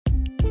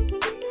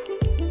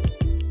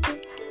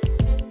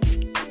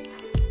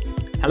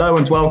Hello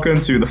and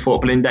welcome to the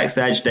Football Index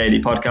Edge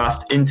Daily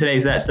Podcast. In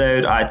today's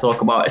episode, I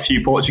talk about a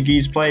few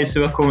Portuguese players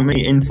who are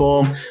currently in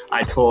form.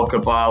 I talk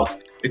about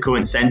the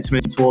current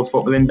sentiment towards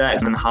Football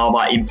Index and how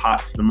that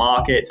impacts the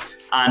market.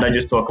 And I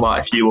just talk about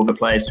a few other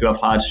players who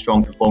have had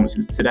strong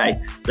performances today.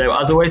 So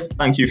as always,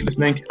 thank you for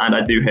listening, and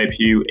I do hope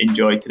you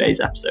enjoy today's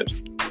episode.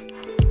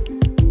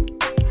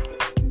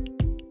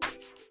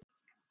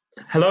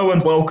 Hello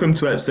and welcome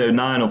to episode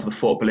 9 of the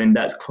Football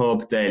Index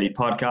Club Daily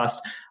Podcast.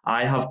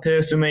 I have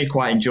personally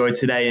quite enjoyed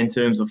today in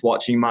terms of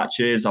watching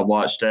matches. I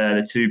watched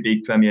the two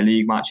big Premier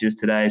League matches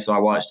today. So I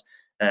watched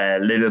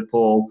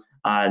Liverpool,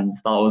 and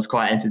that was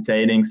quite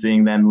entertaining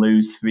seeing them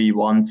lose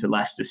 3-1 to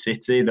Leicester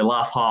City. The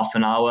last half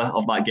an hour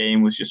of that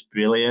game was just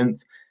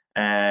brilliant.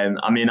 I'm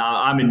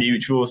a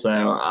neutral, so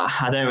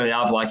I don't really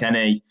have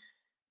any,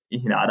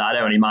 I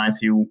don't really mind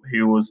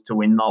who was to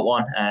win that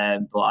one.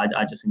 But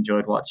I just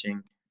enjoyed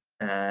watching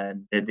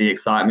the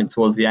excitement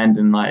towards the end,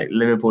 and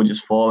Liverpool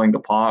just falling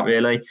apart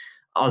really.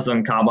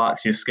 Ozan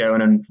Kabak's just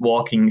going and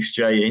walking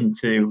straight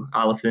into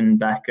Alisson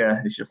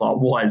Becker. It's just like,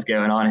 what is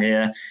going on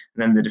here? And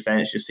then the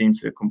defence just seems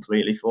to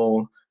completely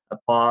fall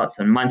apart.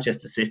 And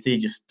Manchester City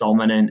just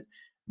dominant,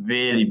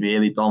 really,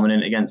 really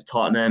dominant against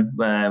Tottenham.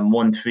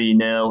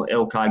 1-3-0.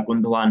 Ilkay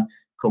Gundogan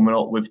coming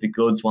up with the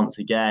goods once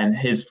again.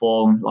 His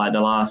form, the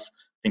last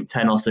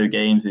 10 or so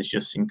games, is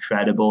just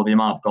incredible. The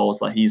amount of goals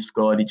that he's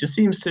scored. He just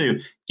seems to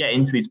get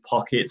into these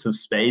pockets of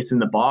space in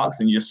the box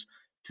and just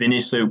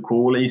finish so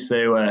coolly,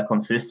 so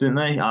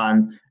consistently.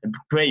 And a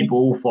great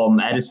ball from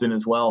Ederson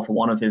as well for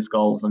one of his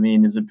goals.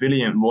 There's a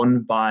brilliant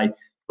run by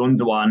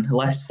Gundogan,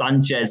 left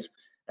Sanchez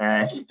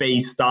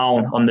face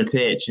down on the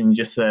pitch and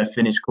just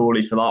finished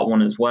coolly for that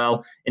one as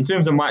well. In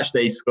terms of match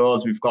day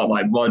scores, we've got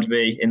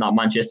Rodri in that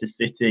Manchester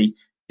City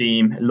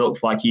team. It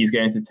looks like he's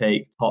going to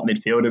take top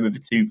midfielder with a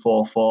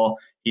 2-4-4.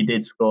 He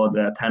did score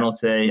the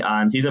penalty,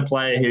 and he's a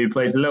player who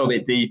plays a little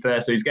bit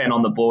deeper, so he's getting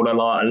on the ball a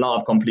lot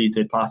of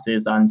completed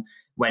passes, and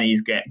when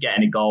he's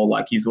getting a goal,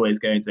 he's always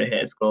going to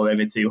hit a score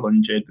over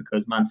 200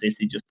 because Man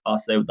City just are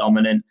so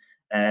dominant.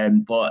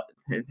 But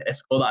a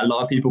score that a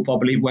lot of people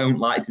probably won't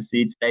like to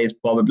see today is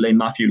probably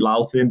Matthew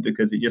Lowton,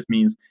 because it just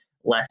means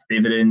less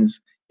dividends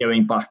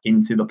going back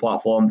into the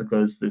platform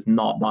because there's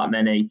not that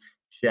many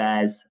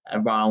shares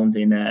around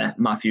in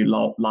Matthew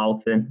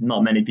Lowton.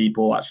 Not many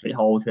people actually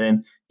hold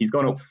him. He's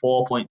gone up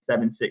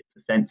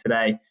 4.76%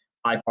 today.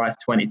 High price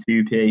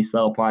 22p,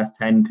 sell price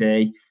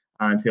 10p,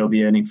 and he'll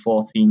be earning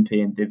 14p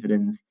in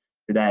dividends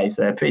today.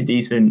 So a pretty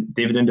decent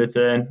dividend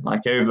return,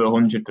 over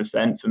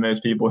 100% for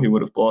most people who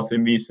would have bought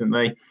him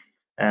recently.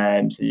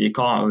 So you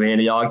can't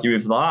really argue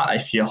with that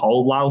if you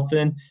hold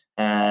Lowton.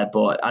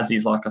 But as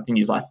he's I think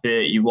he's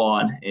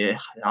 31,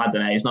 I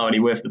don't know, it's not really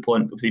worth the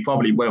punt because he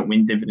probably won't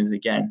win dividends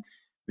again,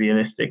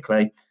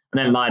 realistically. And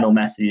then Lionel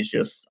Messi is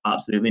just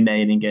absolutely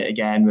nailing it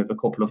again with a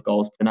couple of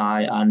goals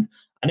tonight. And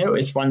I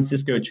noticed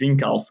Francisco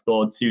Trincao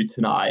scored 2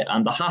 tonight.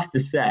 And I have to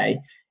say,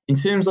 in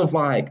terms of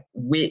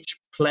which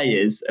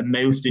players are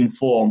most in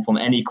form from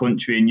any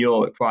country in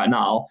Europe right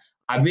now,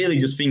 I really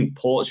just think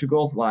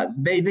Portugal.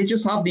 They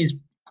just have these.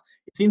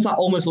 It seems like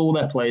almost all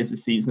their players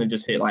this season have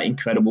just hit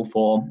incredible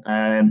form,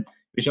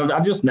 which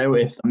I've just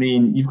noticed.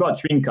 You've got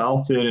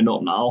Trincao turning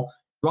up now.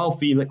 Joao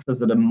Felix has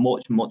had a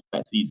much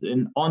better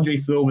season. Andre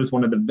Silva is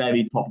one of the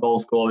very top goal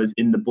scorers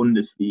in the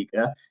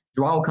Bundesliga.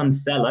 Joao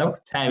Cancelo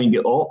tearing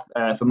it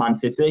up for Man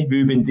City.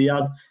 Ruben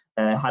Diaz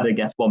had,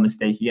 one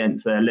mistake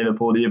against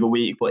Liverpool the other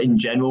week, but in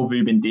general,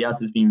 Ruben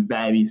Diaz has been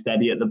very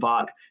steady at the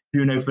back.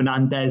 Bruno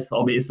Fernandes,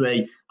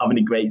 obviously, having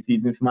a great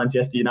season for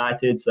Manchester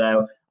United.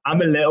 So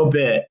I'm a little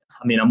bit,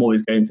 I'm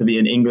always going to be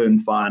an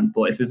England fan,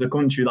 but if there's a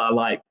country that I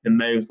like the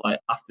most,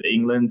 after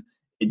England,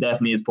 it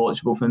definitely is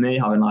Portugal for me,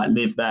 having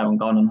lived there and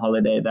gone on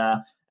holiday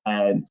there.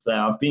 So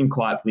I've been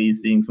quite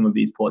pleased seeing some of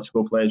these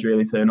Portugal players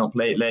really turn up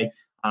lately.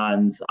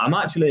 And I'm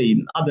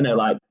actually, I don't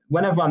know,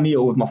 whenever I meet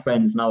up with my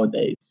friends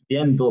nowadays, we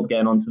end up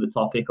getting onto the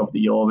topic of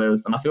the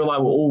Euros. And I feel we're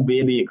all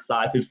really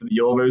excited for the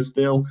Euros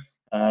still.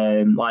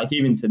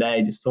 Even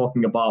today, just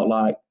talking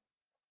about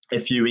a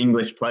few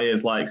English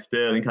players,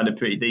 Sterling had a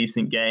pretty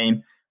decent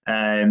game.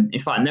 In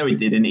fact, no, he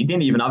didn't. He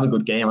didn't even have a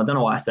good game. I don't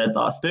know why I said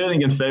that.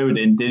 Sterling and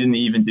Foden didn't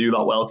even do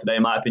that well today,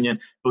 in my opinion.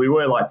 But we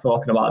were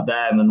talking about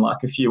them and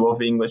a few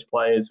other English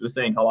players. We were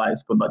saying how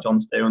it's good that John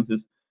Stones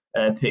has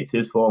picked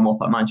his form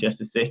up at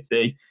Manchester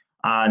City.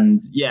 And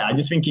yeah, I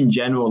just think in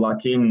general,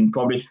 in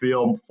probably 3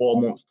 or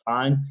 4 months'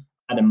 time,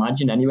 I'd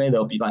imagine anyway,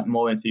 there'll be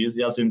more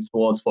enthusiasm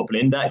towards Football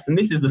Index. And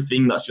this is the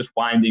thing that's just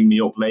winding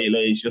me up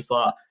lately. It's just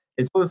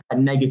it's always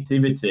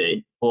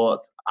negativity,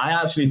 but I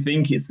actually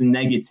think it's the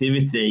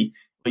negativity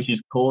which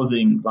is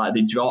causing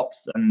the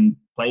drops and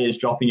players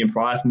dropping in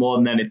price more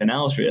than anything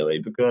else, really,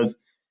 because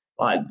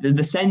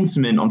the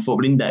sentiment on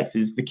Football Index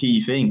is the key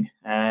thing.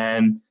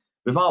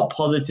 Without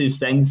positive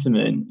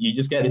sentiment, you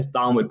just get this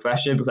downward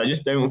pressure because I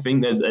just don't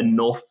think there's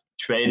enough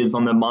traders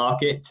on the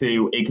market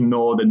to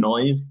ignore the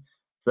noise.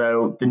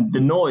 So the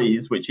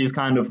noise, which is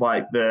kind of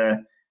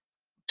the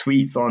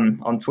tweets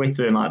on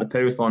Twitter and the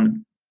posts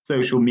on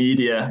social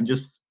media and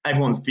just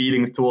everyone's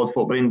feelings towards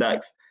Football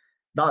Index,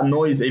 that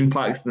noise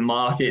impacts the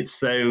market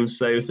so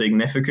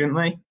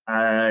significantly.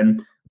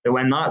 So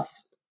when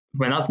that's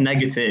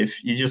negative,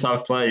 you just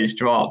have players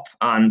drop,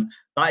 and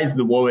that is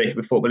the worry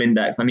with Football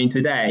Index. I mean,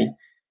 today,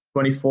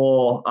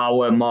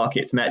 24-hour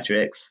markets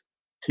metrics,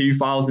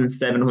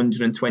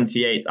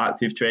 2,728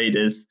 active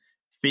traders,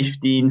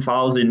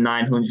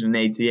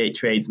 15,988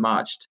 trades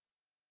matched,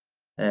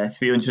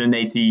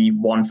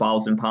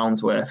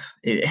 £381,000 worth.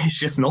 It's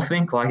just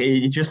nothing. Like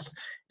it's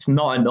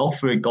not enough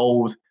for a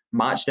gold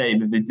match day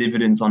with the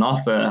dividends on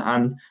offer.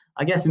 And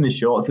I guess in the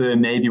short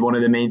term, maybe one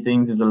of the main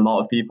things is a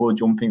lot of people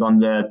jumping on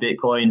the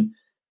Bitcoin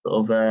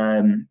sort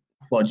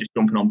of just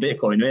jumping on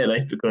Bitcoin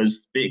really,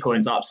 because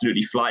Bitcoin's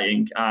absolutely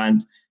flying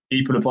and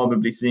people are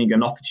probably seeing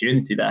an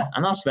opportunity there.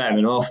 And that's fair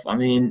enough. I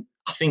mean,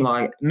 I think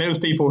like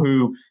most people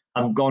who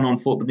have gone on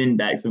Football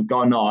Index have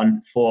gone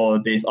on for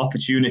this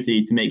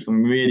opportunity to make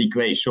some really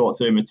great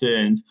short-term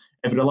returns.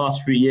 Over the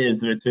last 3 years,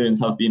 the returns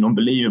have been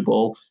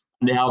unbelievable,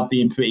 and they have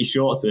been pretty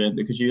short-term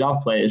because you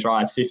have players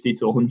rise 50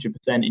 to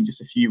 100% in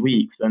just a few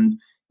weeks, and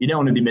you don't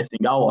want to be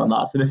missing out on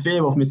that. So the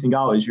fear of missing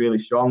out is really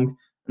strong.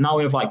 And now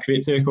we have like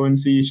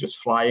cryptocurrencies just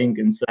flying,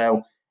 and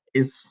so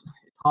it's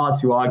hard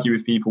to argue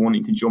with people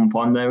wanting to jump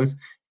on those.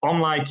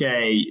 From like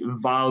a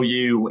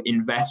value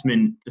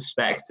investment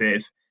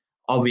perspective,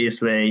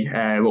 obviously,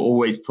 we're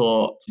always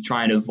taught to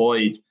try and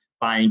avoid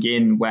buying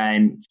in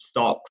when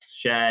stocks,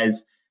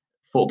 shares,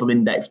 Football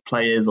Index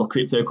players, or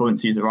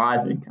cryptocurrencies are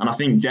rising. And I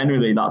think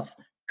generally that's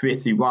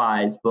pretty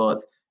wise. But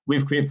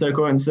with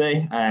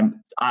cryptocurrency,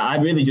 I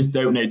really just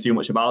don't know too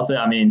much about it.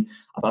 I mean,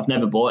 I've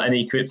never bought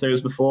any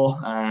cryptos before.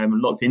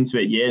 Looked into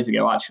it years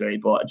ago, actually,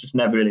 but I just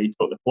never really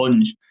took the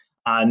plunge.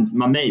 And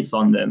my mate's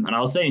on them. And I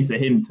was saying to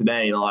him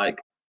today,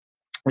 like,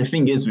 the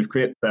thing is with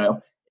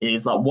crypto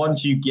is that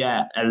once you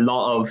get a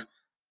lot of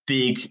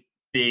big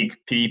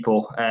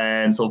people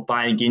sort of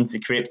buying into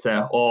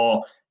crypto,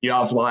 or you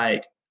have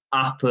like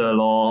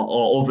Apple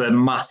or other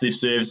massive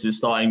services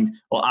starting,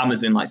 or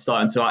Amazon like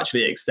starting to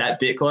actually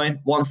accept Bitcoin.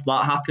 Once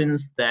that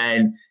happens,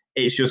 then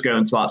it's just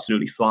going to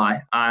absolutely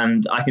fly.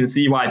 And I can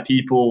see why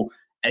people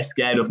are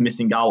scared of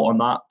missing out on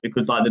that,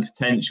 because like the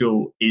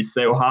potential is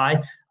so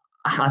high.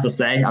 As I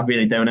say, I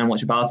really don't know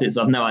much about it,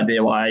 so I've no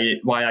idea why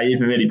I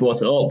even really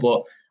brought it up.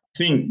 But I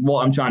think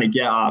what I'm trying to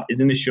get at is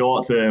in the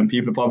short term,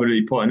 people are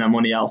probably putting their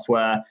money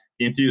elsewhere.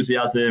 The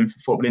enthusiasm for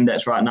Football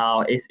Index right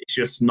now, it's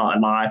just not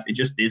alive. It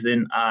just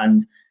isn't,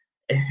 and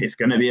it's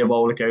going to be a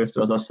roller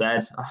coaster, as I've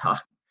said. I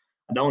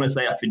don't want to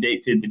say I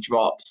predicted the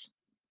drops,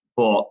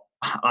 but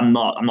I'm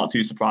not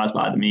too surprised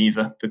by them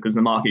either, because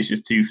the market's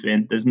just too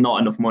thin. There's not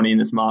enough money in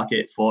this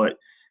market for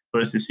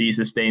us to see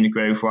sustained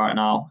growth right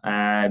now.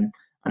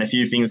 And a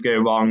few things go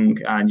wrong,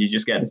 and you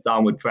just get this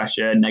downward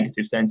pressure,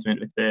 negative sentiment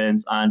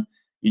returns, and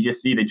you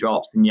just see the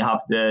drops, and you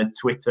have the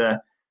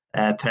Twitter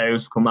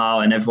posts come out,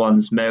 and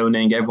everyone's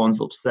moaning,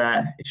 everyone's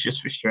upset. It's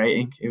just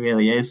frustrating. It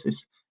really is.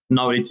 It's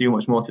not really too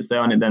much more to say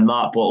on it than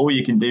that. But all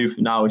you can do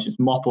for now is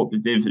just mop up the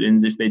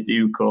dividends if they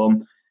do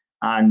come,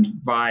 and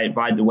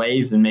ride the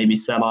waves, and maybe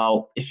sell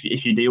out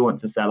if you do want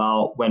to sell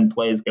out when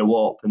players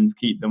go up, and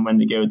keep them when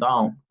they go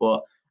down.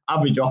 But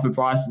average offer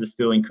prices are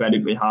still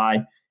incredibly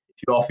high. If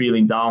you are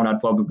feeling down, I'd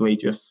probably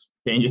just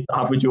change it to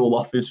average all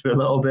offers for a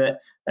little bit.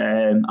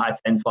 I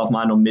tend to have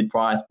mine on mid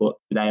price, but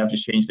today I've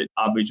just changed it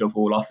to average of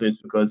all offers,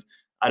 because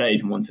I don't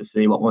even want to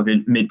see what my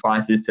mid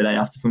price is today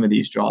after some of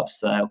these drops.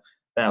 So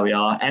there we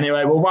are.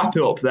 Anyway, we'll wrap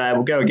it up there.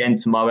 We'll go again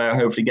tomorrow.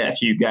 Hopefully get a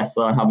few guests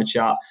on, have a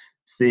chat,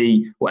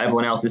 see what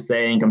everyone else is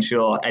saying. I'm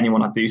sure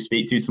anyone I do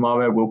speak to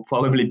tomorrow will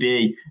probably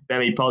be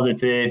very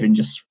positive and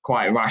just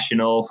quite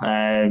rational.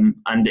 And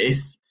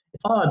it's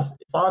hard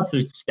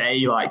to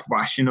stay like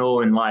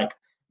rational and like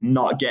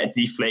not get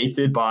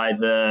deflated by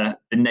the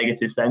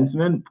negative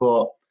sentiment.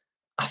 But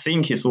I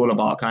think it's all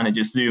about kind of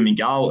just zooming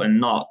out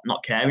and not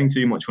caring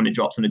too much when it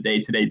drops on a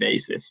day-to-day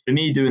basis. For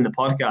me, doing the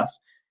podcast,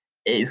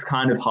 it's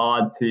kind of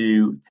hard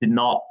to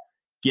not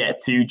get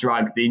too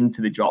dragged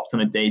into the drops on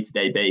a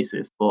day-to-day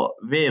basis. But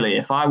really,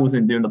 if I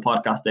wasn't doing the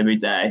podcast every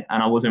day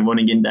and I wasn't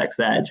running Index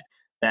Edge,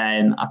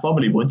 then I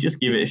probably would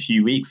just give it a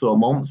few weeks or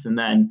months, and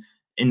then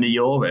in the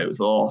Euros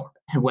or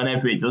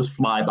whenever it does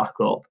fly back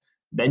up,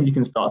 then you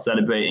can start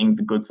celebrating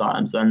the good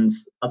times. And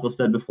as I've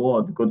said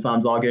before, the good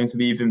times are going to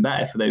be even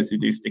better for those who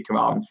do stick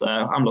around. So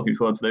I'm looking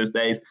forward to those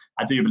days.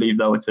 I do believe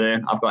they'll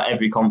return. I've got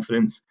every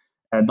confidence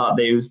that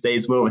those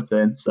days will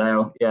return.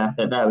 So yeah,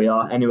 there we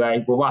are.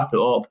 Anyway, we'll wrap it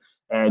up.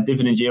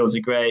 Dividend yields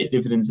are great.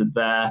 Dividends are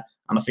there,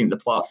 and I think the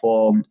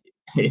platform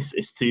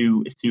is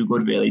too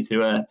good really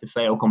to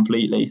fail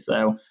completely.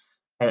 So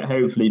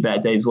hopefully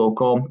better days will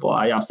come. But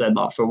I have said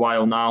that for a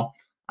while now,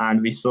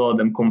 and we saw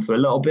them come for a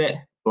little bit,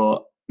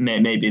 but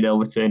maybe they'll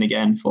return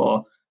again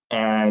for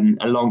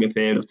a longer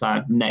period of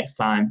time next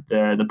time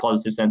the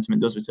positive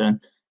sentiment does return.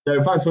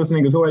 So thanks for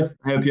listening as always.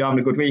 I hope you're having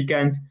a good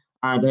weekend,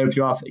 and I hope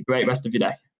you have a great rest of your day.